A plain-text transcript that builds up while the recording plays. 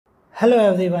Hello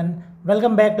everyone,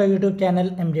 welcome back to our YouTube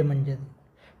channel MJ Manjari.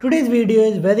 Today's video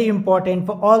is very important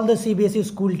for all the CBSE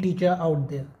school teacher out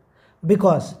there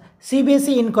because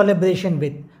CBSE in collaboration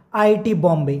with IIT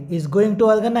Bombay is going to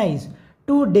organize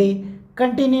 2-day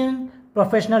continuing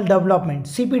professional development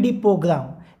CPD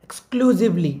program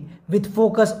exclusively with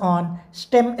focus on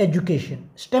STEM education.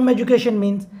 STEM education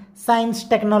means science,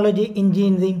 technology,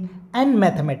 engineering and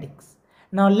mathematics.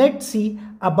 Now let's see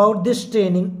about this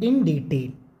training in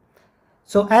detail.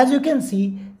 So as you can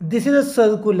see, this is a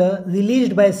circular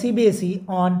released by CBSE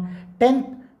on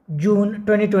 10th June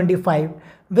 2025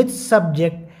 with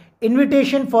subject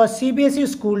invitation for CBSE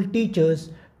school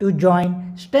teachers to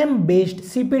join STEM based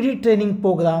CPD training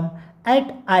program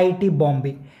at IIT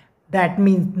Bombay. That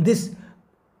means this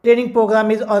training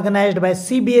program is organized by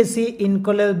CBSE in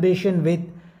collaboration with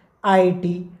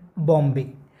IIT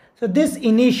Bombay. So this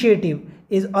initiative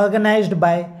is organized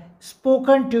by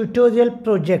Spoken Tutorial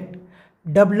Project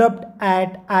developed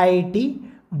at IIT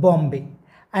Bombay,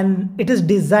 and it is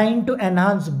designed to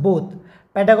enhance both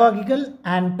pedagogical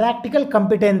and practical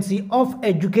competency of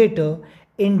educator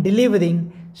in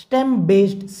delivering STEM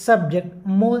based subject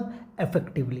more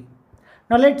effectively.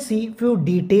 Now let's see few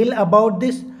detail about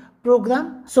this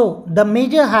program. So the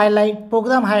major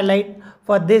program highlight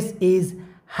for this is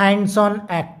hands-on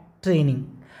training,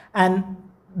 and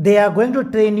they are going to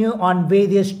train you on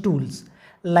various tools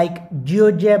like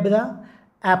GeoGebra,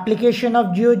 application of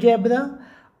GeoGebra,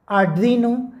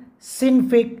 Arduino,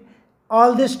 Synfig.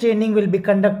 All this training will be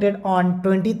conducted on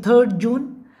 23rd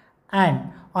June, and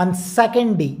on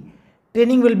second day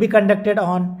training will be conducted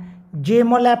on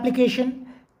JMOL application,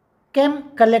 Chem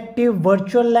Collective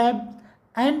Virtual Lab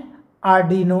and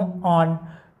Arduino on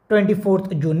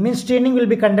 24th June. Means training will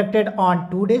be conducted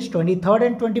on 2 days, 23rd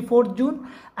and 24th June,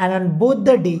 and on both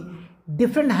the day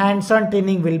different hands-on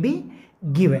training will be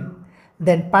given.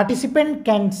 Then participant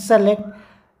can select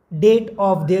date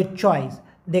of their choice.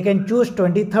 They can choose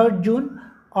 23rd June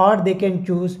or they can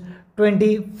choose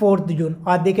 24th June,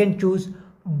 or they can choose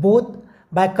both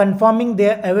by confirming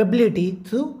their availability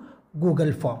through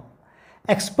Google Form.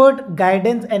 Expert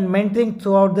guidance and mentoring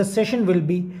throughout the session will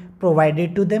be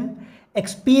provided to them.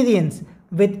 Experience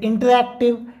with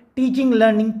interactive teaching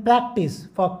learning practice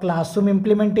for classroom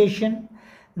implementation.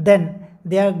 Then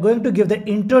they are going to give the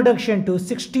introduction to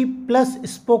 60 plus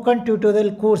spoken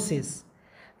tutorial courses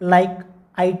like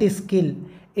IT skill,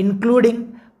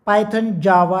 including Python,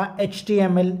 Java,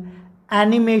 HTML,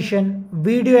 animation,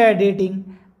 video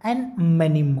editing and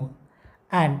many more.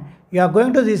 And you are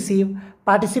going to receive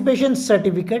participation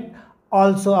certificate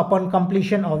also upon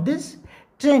completion of this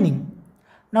training.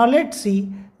 Now let's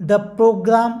see the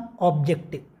program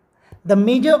objective. The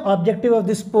major objective of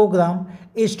this program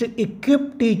is to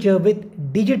equip teacher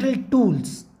with digital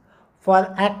tools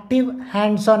for active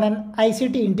hands-on and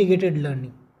ICT integrated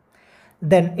learning.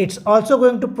 Then it's also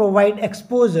going to provide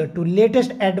exposure to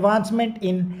latest advancement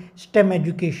in STEM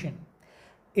education.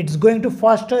 It's going to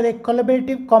foster a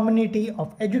collaborative community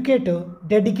of educators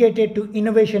dedicated to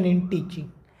innovation in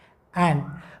teaching and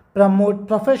promote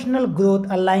professional growth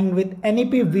aligned with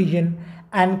NEP vision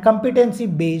and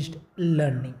competency-based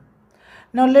learning.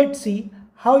 Now let's see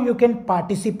how you can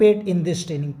participate in this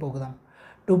training program.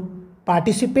 To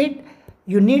participate,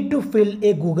 you need to fill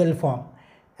a Google form,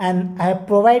 and I have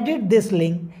provided this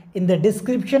link in the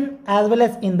description as well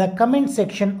as in the comment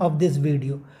section of this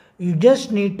video. You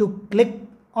just need to click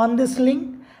on this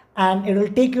link and it will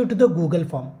take you to the Google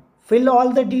form. Fill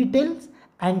all the details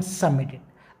and submit it.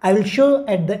 I will show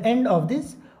at the end of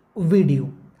this video.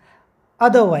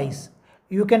 Otherwise,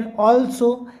 you can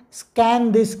also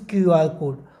scan this QR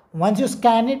code. Once you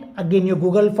scan it, again your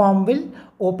Google form will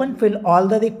open, fill all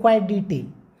the required detail.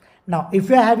 Now, if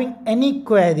you are having any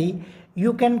query,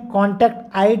 you can contact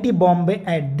IIT Bombay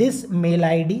at this mail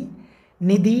ID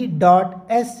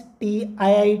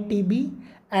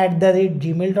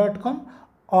nidhi.stiitb@gmail.com,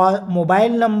 or mobile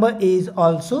number is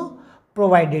also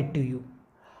provided to you.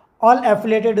 All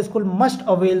affiliated schools must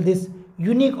avail this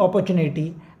unique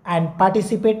opportunity and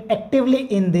participate actively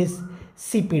in this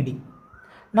CPD.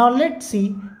 Now let's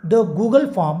see the Google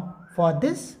form for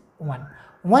this one.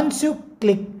 Once you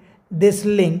click this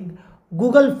link,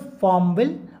 Google form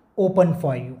will open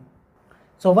for you.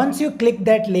 So once you click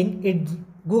that link,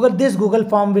 this Google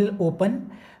form will open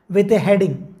with a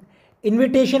heading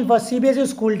invitation for CBSE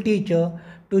school teacher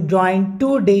to join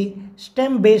 2-day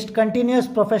STEM based continuous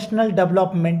professional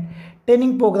development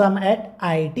training program at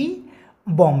IIT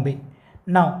Bombay.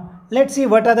 Now let's see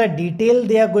what are the details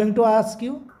they are going to ask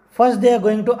you. First, they are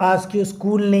going to ask you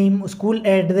school name, school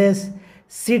address,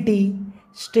 city,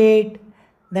 state,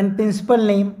 then principal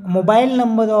name, mobile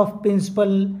number of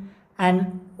principal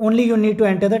and only you need to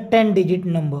enter the 10-digit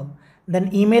number.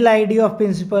 Then email ID of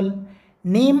principal,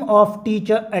 name of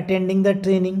teacher attending the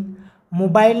training,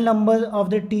 mobile number of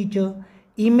the teacher,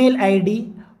 email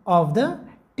ID of the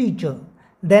teacher,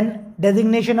 then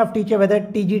designation of teacher, whether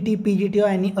TGT, PGT or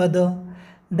any other,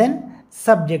 then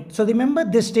subject. So remember,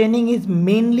 this training is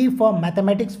mainly for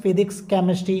mathematics, physics,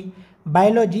 chemistry,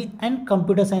 biology and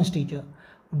computer science teacher.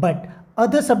 But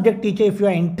other subject teacher, if you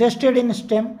are interested in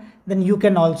STEM, then you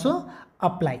can also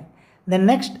apply. Then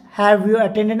next, have you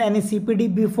attended any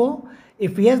CPD before?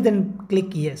 If yes, then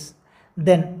click yes.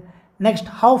 Then next,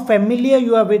 how familiar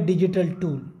you are with digital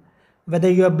tool, whether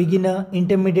you are beginner,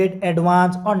 intermediate,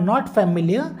 advanced or not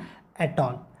familiar at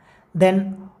all.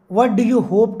 Then what do you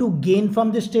hope to gain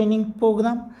from this training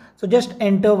program? So just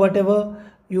enter whatever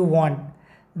you want.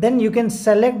 Then you can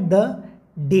select the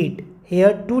date.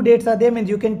 Here 2 dates are there, means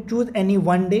you can choose any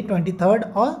one day,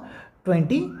 23rd or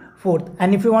 24th.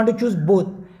 And if you want to choose both,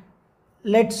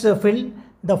 let's fill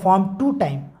the form 2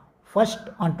 times. First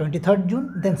on 23rd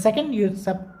June, then second you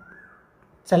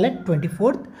select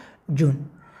 24th June.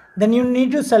 Then you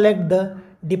need to select the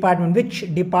department,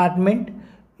 which department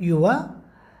you are.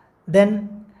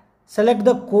 Then select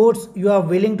the course you are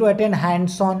willing to attend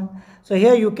hands-on. So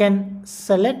here you can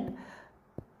select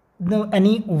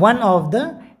any one of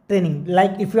the training.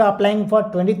 Like if you are applying for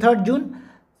 23rd June,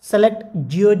 select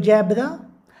GeoGebra,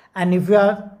 and if you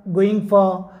are going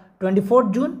for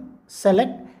 24th June,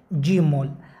 select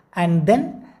Gmol, and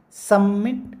then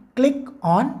submit. Click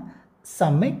on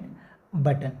submit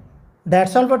button.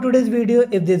 That's all for today's video.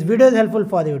 If this video is helpful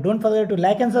for you, don't forget to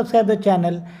like and subscribe the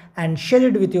channel and share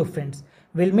it with your friends.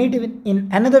 We'll meet in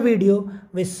another video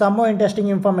with some more interesting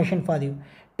information for you.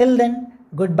 Till then,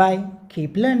 goodbye.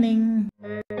 Keep learning.